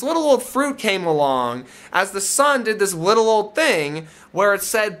 this little old fruit came along as the sun did this little old thing where it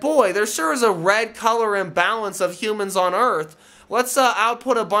said, boy, there sure is a red color imbalance of humans on Earth. Let's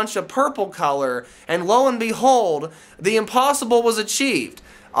output a bunch of purple color. And lo and behold, the impossible was achieved.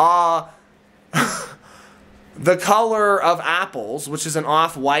 The color of apples, which is an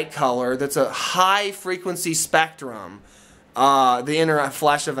off-white color, that's a high-frequency spectrum, the inner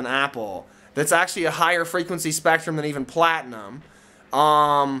flesh of an apple, that's actually a higher frequency spectrum than even platinum.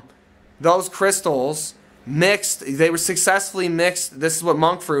 Those crystals mixed, they were successfully mixed, this is what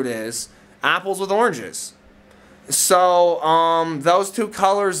monk fruit is, apples with oranges. So those two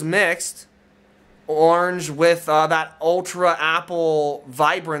colors mixed, orange with that ultra apple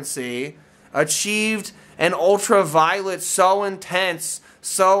vibrancy, achieved an ultraviolet so intense,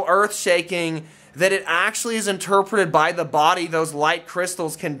 so earth-shaking, that it actually is interpreted by the body, those light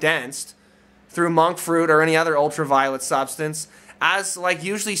crystals condensed through monk fruit or any other ultraviolet substance, as like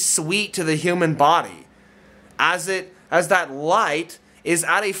usually sweet to the human body. As it as that light is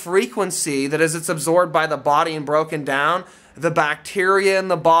at a frequency that as it's absorbed by the body and broken down, the bacteria in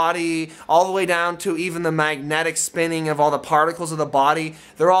the body, all the way down to even the magnetic spinning of all the particles of the body,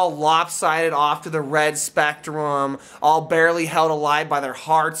 they're all lopsided off to the red spectrum, all barely held alive by their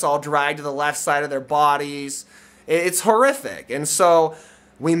hearts, all dragged to the left side of their bodies. It's horrific. And so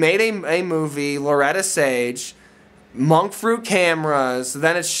we made a movie, Loretta Sage, monk fruit cameras,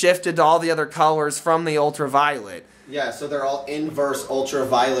 then it's shifted to all the other colors from the ultraviolet. Yeah, so they're all inverse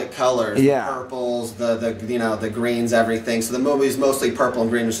ultraviolet colors. Yeah. The purples, the greens, everything. So the movie's mostly purple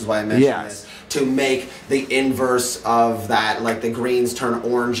and green, which is why I mentioned this. To make the inverse of that, like the greens turn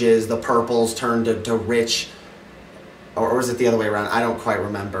oranges, the purples turn to rich, or is it the other way around? I don't quite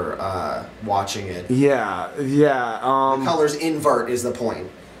remember watching it. Yeah. The colors invert is the point.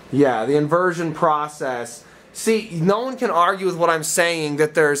 Yeah, the inversion process. See, no one can argue with what I'm saying,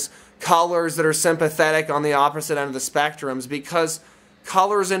 that there's colors that are sympathetic on the opposite end of the spectrums, because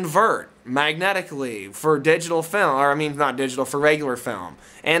colors invert magnetically for digital film, or I mean not digital, for regular film,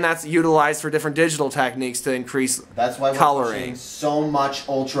 and that's utilized for different digital techniques to increase coloring. That's why we're pushing so much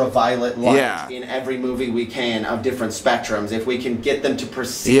ultraviolet light in every movie we can of different spectrums, if we can get them to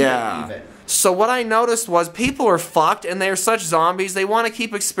perceive it even. So what I noticed was people are fucked, and they're such zombies, they want to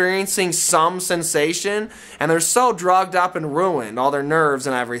keep experiencing some sensation, and they're so drugged up and ruined, all their nerves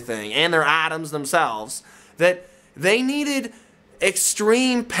and everything, and their atoms themselves, that they needed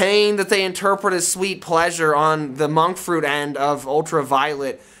extreme pain that they interpret as sweet pleasure on the monk fruit end of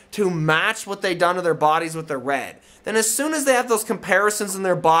ultraviolet to match what they've done to their bodies with the red. Then as soon as they have those comparisons in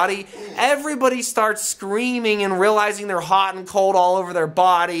their body, everybody starts screaming and realizing they're hot and cold all over their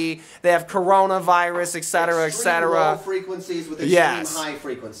body. They have coronavirus, etc., etc. Extreme low frequencies with extreme high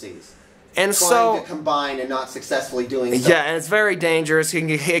frequencies. And trying to combine and not successfully doing so. Yeah, and it's very dangerous.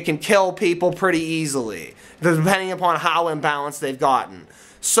 It can kill people pretty easily, depending upon how imbalanced they've gotten.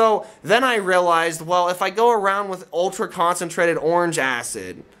 So then I realized, well, if I go around with ultra-concentrated orange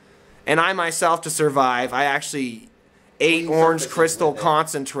acid, and I myself, to survive, I actually ate orange crystal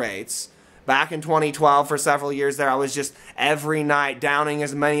concentrates. Back in 2012, for several years there, I was just every night downing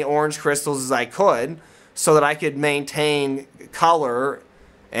as many orange crystals as I could so that I could maintain color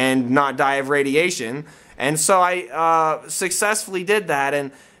and not die of radiation. And so I successfully did that,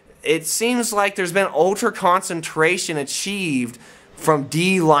 and it seems like there's been ultra concentration achieved from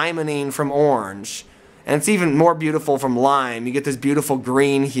D-limonene from orange. And it's even more beautiful from lime. You get this beautiful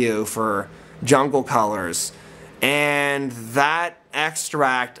green hue for jungle colors. And that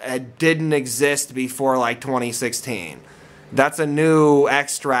extract didn't exist before like 2016. That's a new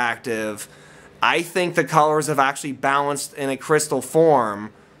extractive. I think the colors have actually balanced in a crystal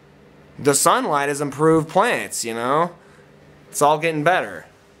form. The sunlight has improved plants, you know? It's all getting better.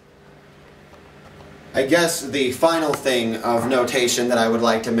 I guess the final thing of notation that I would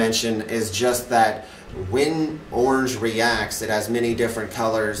like to mention is just that when orange reacts, it has many different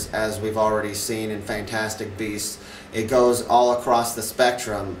colors, as we've already seen in Fantastic Beasts. It goes all across the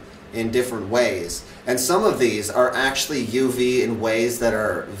spectrum in different ways. And some of these are actually UV in ways that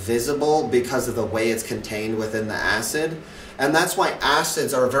are visible because of the way it's contained within the acid. And that's why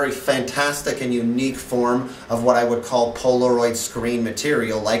acids are a very fantastic and unique form of what I would call Polaroid screen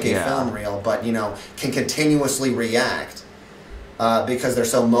material, like a film reel, but, you know, can continuously react because they're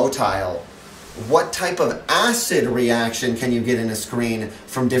so motile. What type of acid reaction can you get in a screen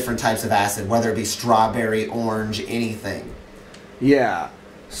from different types of acid, whether it be strawberry, orange, anything? Yeah.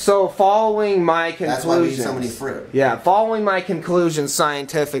 So following my conclusions... That's why we use so many fruit. Yeah, following my conclusions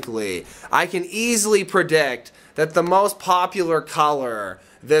scientifically, I can easily predict that the most popular color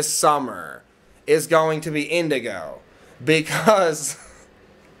this summer is going to be indigo. Because...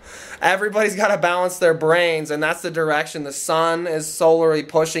 everybody's got to balance their brains, and that's the direction. The sun is solarly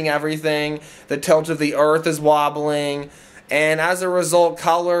pushing everything. The tilt of the earth is wobbling. And as a result,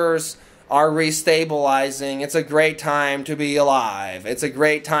 colors are restabilizing. It's a great time to be alive. It's a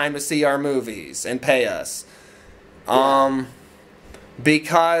great time to see our movies and pay us.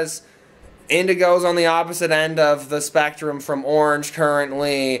 Because indigo's on the opposite end of the spectrum from orange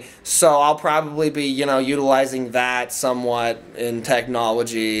currently, so I'll probably be, you know, utilizing that somewhat in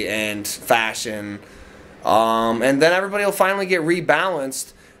technology and fashion. And then everybody will finally get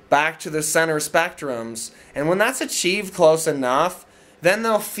rebalanced back to the center spectrums. And when that's achieved close enough, then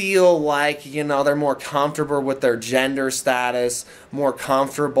they'll feel like, you know, they're more comfortable with their gender status, more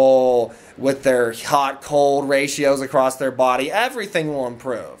comfortable with their hot-cold ratios across their body. Everything will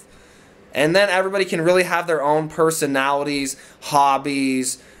improve. And then everybody can really have their own personalities,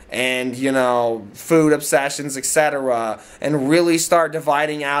 hobbies, and, you know, food obsessions, etc. and really start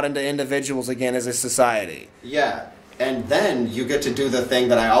dividing out into individuals again as a society. Yeah. And then you get to do the thing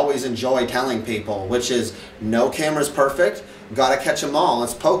that I always enjoy telling people, which is no camera's perfect, gotta catch them all.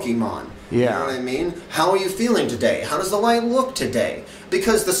 It's Pokemon. Yeah. You know what I mean? How are you feeling today? How does the light look today?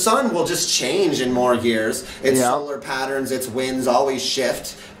 Because the sun will just change in more years. Its solar patterns, its winds always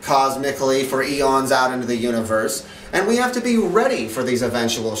shift cosmically for eons out into the universe. And we have to be ready for these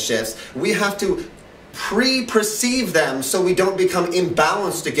eventual shifts. We have to pre-perceive them so we don't become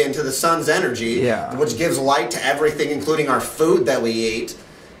imbalanced again to the sun's energy, which gives light to everything, including our food that we eat,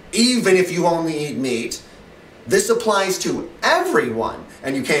 even if you only eat meat. This applies to everyone,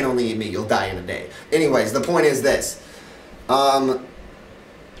 and you can't only eat meat, you'll die in a day. Anyways, the point is this.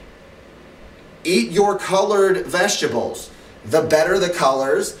 Eat your colored vegetables. The better the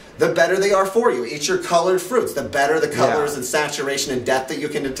colors, the better they are for you. Eat your colored fruits. The better the colors and saturation and depth that you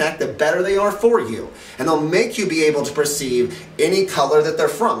can detect, the better they are for you. And they'll make you be able to perceive any color that they're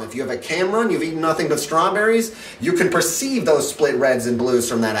from. If you have a camera and you've eaten nothing but strawberries, you can perceive those split reds and blues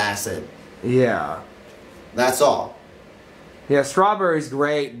from that acid. Yeah. That's all. Yeah, strawberry's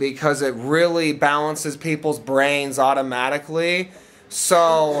great because it really balances people's brains automatically.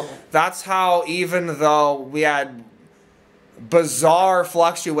 So that's how, even though we had bizarre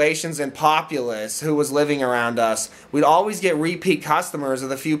fluctuations in populace who was living around us, we'd always get repeat customers of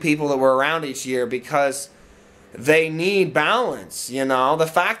the few people that were around each year because they need balance, you know? The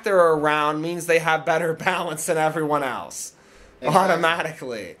fact they're around means they have better balance than everyone else,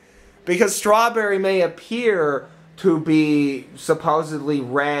 automatically. Because strawberry may appear to be supposedly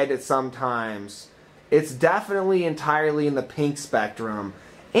red sometimes. It's definitely entirely in the pink spectrum.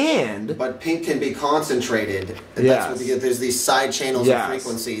 But pink can be concentrated. That's what there's these side channels of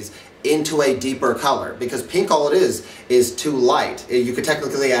frequencies into a deeper color. Because pink, all it is too light. You could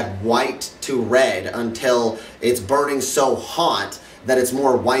technically add white to red until it's burning so hot that it's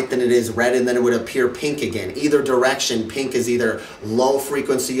more white than it is red, and then it would appear pink again. Either direction, pink is either low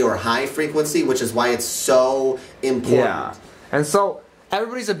frequency or high frequency, which is why it's so important. Yeah. And so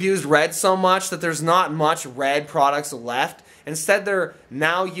everybody's abused red so much that there's not much red products left. Instead, they're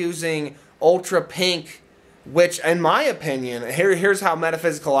now using ultra pink, which, in my opinion, here's how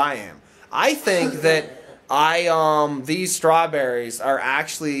metaphysical I am. I think that these strawberries are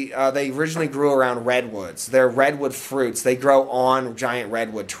actually, they originally grew around redwoods. They're redwood fruits. They grow on giant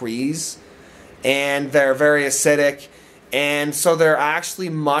redwood trees, and they're very acidic, and so they're actually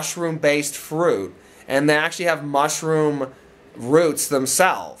mushroom-based fruit, and they actually have mushroom roots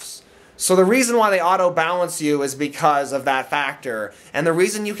themselves. So the reason why they auto-balance you is because of that factor. And the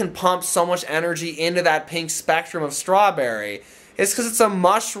reason you can pump so much energy into that pink spectrum of strawberry is because it's a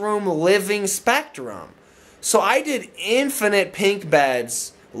mushroom living spectrum. So I did infinite pink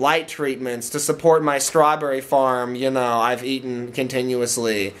beds, light treatments to support my strawberry farm, you know, I've eaten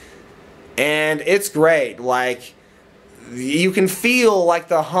continuously. And it's great. Like, you can feel like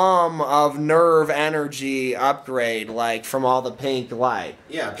the hum of nerve energy upgrade, like from all the pink light.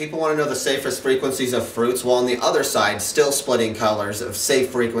 Yeah, people want to know the safest frequencies of fruits. Well, on the other side, still splitting colors of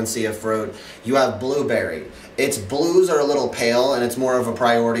safe frequency of fruit, you have blueberry. Its blues are a little pale, and it's more of a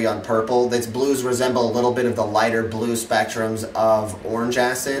priority on purple. Its blues resemble a little bit of the lighter blue spectrums of orange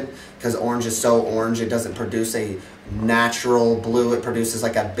acid, because orange is so orange it doesn't produce a natural blue. It produces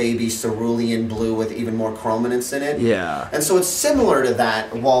like a baby cerulean blue with even more chrominance in it. Yeah. And so it's similar to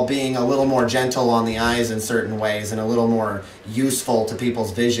that while being a little more gentle on the eyes in certain ways and a little more useful to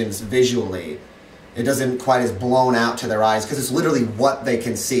people's visions visually. It doesn't quite as blown out to their eyes because it's literally what they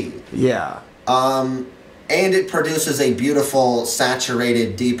can see. Yeah. And it produces a beautiful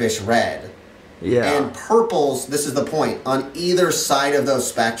saturated deepish red. Yeah. And purples, this is the point, on either side of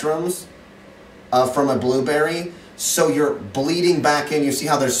those spectrums from a blueberry. So you're bleeding back in. You see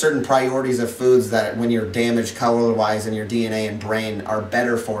how there's certain priorities of foods that when you're damaged color-wise in your DNA and brain are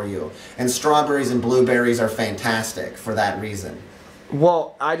better for you. And strawberries and blueberries are fantastic for that reason.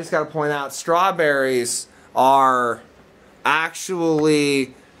 Well, I just got to point out, strawberries are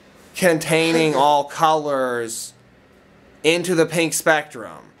actually containing all colors into the pink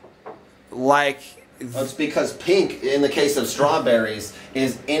spectrum. Like, it's because pink, in the case of strawberries,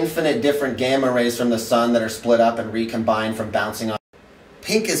 is infinite different gamma rays from the sun that are split up and recombined from bouncing off.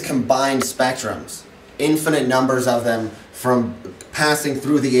 Pink is combined spectrums, infinite numbers of them from passing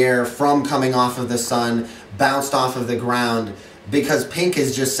through the air, from coming off of the sun, bounced off of the ground, because pink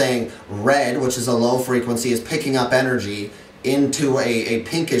is just saying red, which is a low frequency, is picking up energy, into a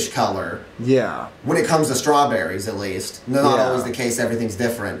pinkish color. Yeah. When it comes to strawberries, at least. Not always the case, everything's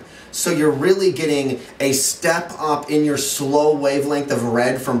different. So you're really getting a step up in your slow wavelength of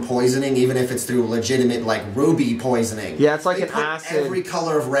red from poisoning, even if it's through legitimate, like, ruby poisoning. Yeah, it's like they an put acid. Every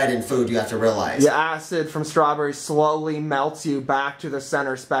color of red in food, you have to realize. Yeah, acid from strawberries slowly melts you back to the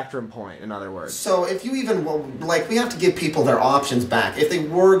center spectrum point, in other words. So if you even, like, we have to give people their options back. If they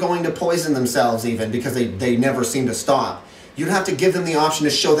were going to poison themselves even, because they never seem to stop, you'd have to give them the option to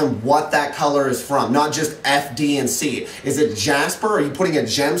show them what that color is from, not just F, D, and C. Is it jasper? Are you putting a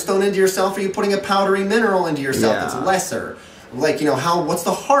gemstone into yourself? Or are you putting a powdery mineral into yourself that's lesser? Like, you know, what's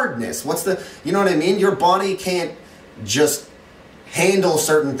the hardness? What's the, you know what I mean? Your body can't just handle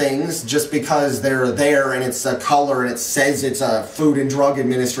certain things just because they're there and it's a color and it says it's a Food and Drug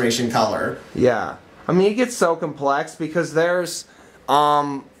Administration color. Yeah. I mean, it gets so complex because there's,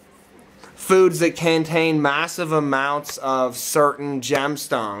 foods that contain massive amounts of certain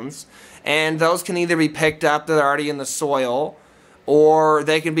gemstones, and those can either be picked up that are already in the soil, or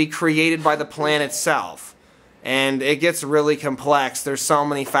they can be created by the plant itself. And it gets really complex. There's so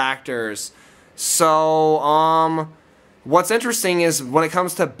many factors. So, what's interesting is when it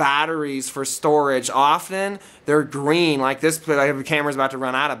comes to batteries for storage, often they're green. Like this, the camera's about to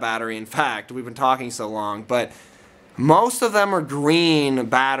run out of battery, in fact. We've been talking so long, but most of them are green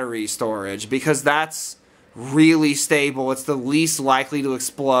battery storage because that's really stable. It's the least likely to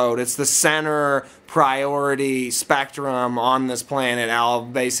explode. It's the center priority spectrum on this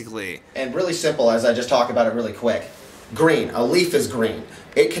planet, basically. And really simple, as I just talked about it really quick. Green. A leaf is green.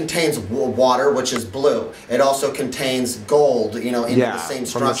 It contains water, which is blue. It also contains gold, you know, into the same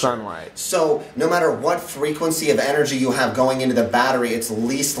structure. From the sunlight. So no matter what frequency of energy you have going into the battery, it's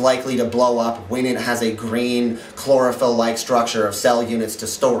least likely to blow up when it has a green chlorophyll-like structure of cell units to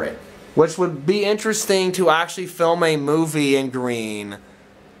store it. Which would be interesting to actually film a movie in green.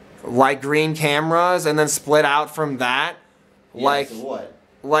 Like green cameras, and then split out from that. Yeah, like so what?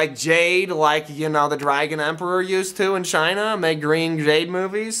 Like Jade, like, you know, the Dragon Emperor used to in China, make green Jade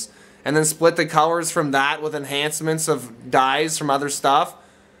movies, and then split the colors from that with enhancements of dyes from other stuff.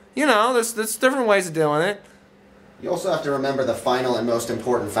 You know, there's different ways of doing it. You also have to remember the final and most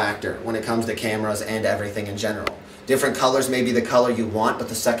important factor when it comes to cameras and everything in general. Different colors may be the color you want, but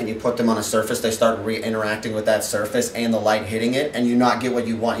the second you put them on a surface, they start interacting with that surface and the light hitting it, and you not get what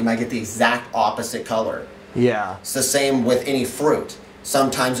you want. You might get the exact opposite color. Yeah. It's the same with any fruit.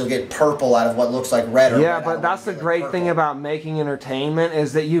 Sometimes you'll get purple out of what looks like red. Or yeah, red but that's the great thing about making entertainment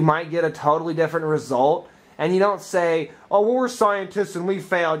is that you might get a totally different result, and you don't say, oh, well, we're scientists and we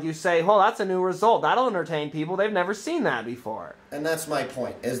failed. You say, well, that's a new result. That'll entertain people. They've never seen that before. And that's my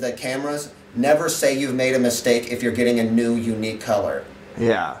point, is that cameras never say you've made a mistake if you're getting a new, unique color.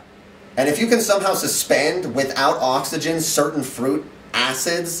 Yeah. And if you can somehow suspend, without oxygen, certain fruit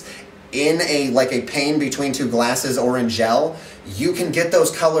acids in a pane between two glasses or in gel, you can get those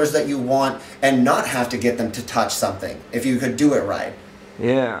colors that you want and not have to get them to touch something, if you could do it right.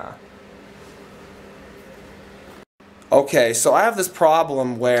 Yeah. Okay, so I have this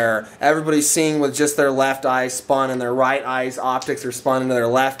problem where everybody's seeing with just their left eye spun and their right eye's optics are spun into their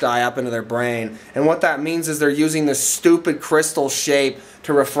left eye up into their brain. And what that means is they're using this stupid crystal shape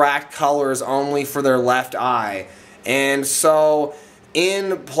to refract colors only for their left eye. And so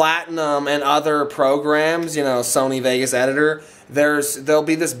in Platinum and other programs, you know, Sony Vegas Editor, there'll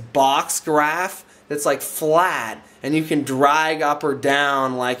be this box graph that's like flat and you can drag up or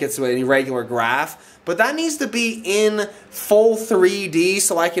down like it's an irregular graph. But that needs to be in full 3D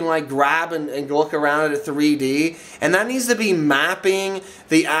so I can like grab and look around at it 3D. And that needs to be mapping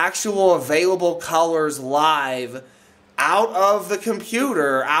the actual available colors live out of the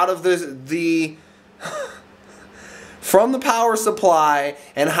computer, out of the from the power supply,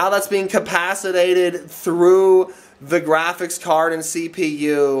 and how that's being capacitated through the graphics card and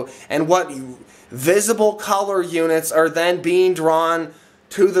CPU, and what visible color units are then being drawn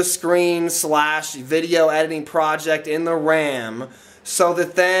to the screen / video editing project in the RAM, so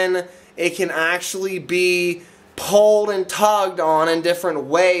that then it can actually be pulled and tugged on in different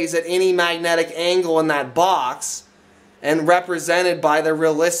ways at any magnetic angle in that box, and represented by the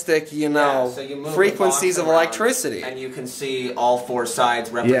realistic, you know, so you frequencies of electricity. And you can see all four sides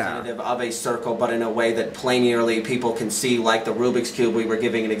representative of a circle, but in a way that plainly people can see, like the Rubik's Cube we were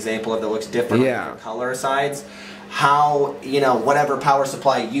giving an example of that looks different on different color sides. How, you know, whatever power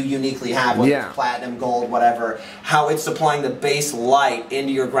supply you uniquely have, whether it's platinum, gold, whatever, how it's supplying the base light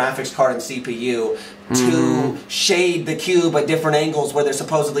into your graphics card and CPU to shade the cube at different angles where there's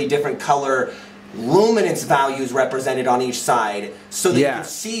supposedly different color luminance values represented on each side, so that you can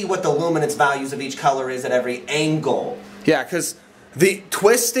see what the luminance values of each color is at every angle. Yeah, because the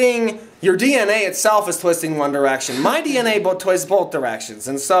twisting, your DNA itself is twisting one direction. My DNA twists both directions.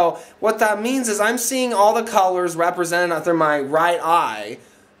 And so what that means is I'm seeing all the colors represented through my right eye,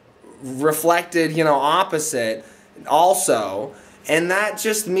 reflected, you know, opposite also. And that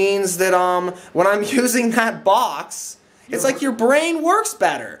just means that when I'm using that box, it's like your brain works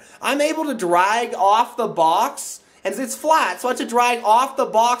better. I'm able to drag off the box, and it's flat, so I have to drag off the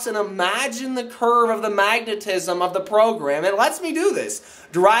box and imagine the curve of the magnetism of the program. It lets me do this.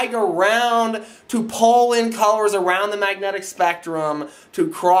 Drag around to pull in colors around the magnetic spectrum to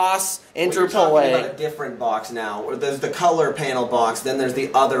cross interpolate. Well, you're talking about a different box now. Where there's the color panel box, then there's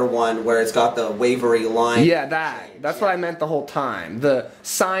the other one where it's got the wavery line. Yeah, that's what I meant the whole time. The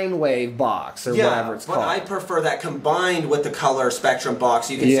sine wave box or whatever it's called. But I prefer that combined with the color spectrum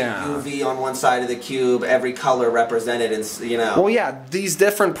box. You can see UV on one side of the cube, every color represented, and you know. Well, yeah, these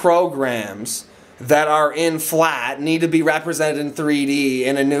different programs that are in flat need to be represented in 3D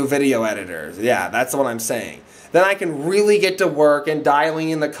in a new video editor. Yeah, that's what I'm saying. Then I can really get to work and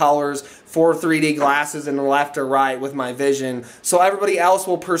dialing in the colors for 3D glasses in the left or right with my vision, so everybody else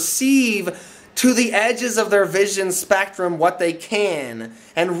will perceive to the edges of their vision spectrum what they can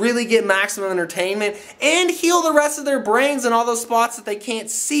and really get maximum entertainment and heal the rest of their brains in all those spots that they can't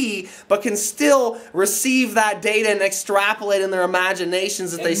see but can still receive that data and extrapolate in their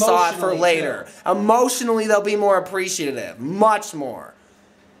imaginations that they saw it for later. Too. Emotionally, they'll be more appreciative, much more.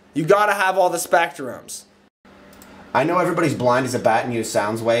 You gotta have all the spectrums. I know everybody's blind as a bat and use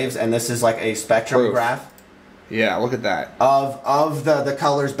sound waves, and this is like a spectrum graph. Yeah, look at that. Of the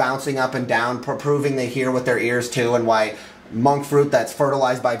colors bouncing up and down, proving they hear with their ears too, and why monk fruit that's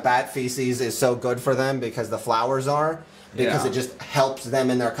fertilized by bat feces is so good for them because the flowers are. Because it just helps them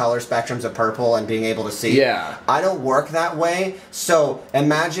in their color spectrums of purple and being able to see. Yeah. I don't work that way, so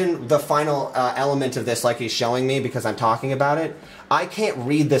imagine the final element of this like he's showing me because I'm talking about it. I can't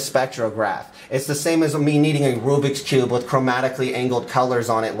read the spectrograph. It's the same as me needing a Rubik's Cube with chromatically angled colors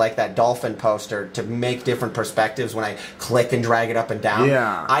on it like that dolphin poster to make different perspectives when I click and drag it up and down.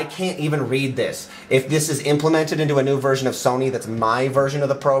 Yeah. I can't even read this. If this is implemented into a new version of Sony that's my version of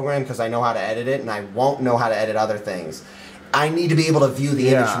the program because I know how to edit it and I won't know how to edit other things, I need to be able to view the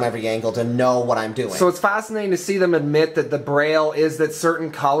image from every angle to know what I'm doing. So it's fascinating to see them admit that the braille is that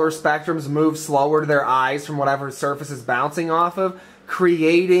certain color spectrums move slower to their eyes from whatever surface is bouncing off of,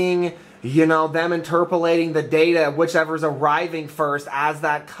 creating, you know, them interpolating the data, whichever's arriving first as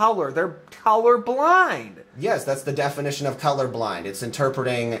that color. They're color blind. Yes, that's the definition of colorblind. It's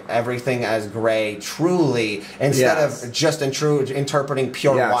interpreting everything as gray truly instead of just interpreting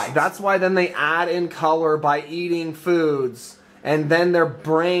pure white. That's why then they add in color by eating foods, and then their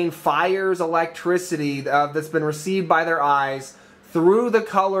brain fires electricity that's been received by their eyes through the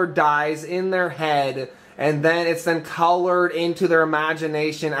color dyes in their head, and then it's then colored into their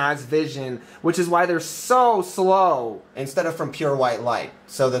imagination as vision, which is why they're so slow. Instead of from pure white light,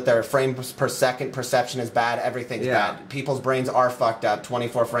 so that their frames per second perception is bad, everything's bad. People's brains are fucked up.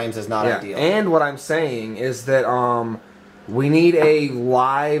 24 frames is not ideal. And what I'm saying is that we need a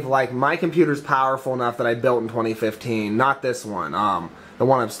live, like my computer's powerful enough that I built in 2015, not this one, the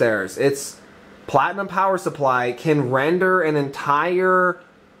one upstairs. It's platinum power supply, can render an entire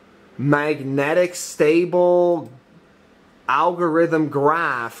magnetic stable algorithm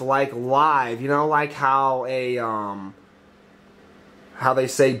graph like live, you know, like how a how they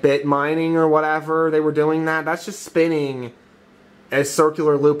say bit mining or whatever, they were doing that. That's just spinning a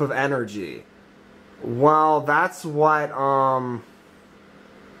circular loop of energy. Well, that's what I'm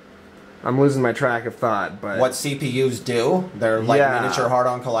losing my track of thought, but what CPUs do, they're like miniature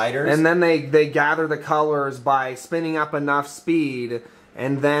hard-on colliders, and then they gather the colors by spinning up enough speed.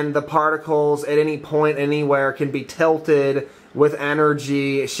 And then the particles at any point anywhere can be tilted with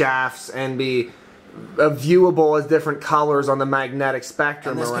energy shafts and be viewable as different colors on the magnetic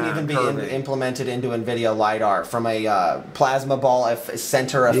spectrum. And this can even be implemented into NVIDIA LiDAR from a plasma ball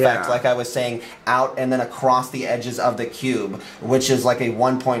center effect, like I was saying, out and then across the edges of the cube, which is like a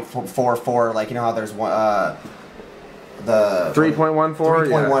 1.44, like, you know how there's the 3.14?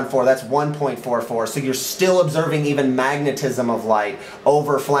 3.14, that's 1.44. So you're still observing even magnetism of light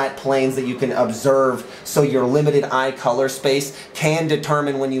over flat planes that you can observe, so your limited eye color space can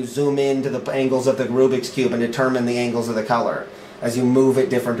determine when you zoom into the angles of the Rubik's Cube and determine the angles of the color as you move it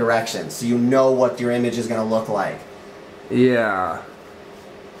different directions. So you know what your image is going to look like. Yeah.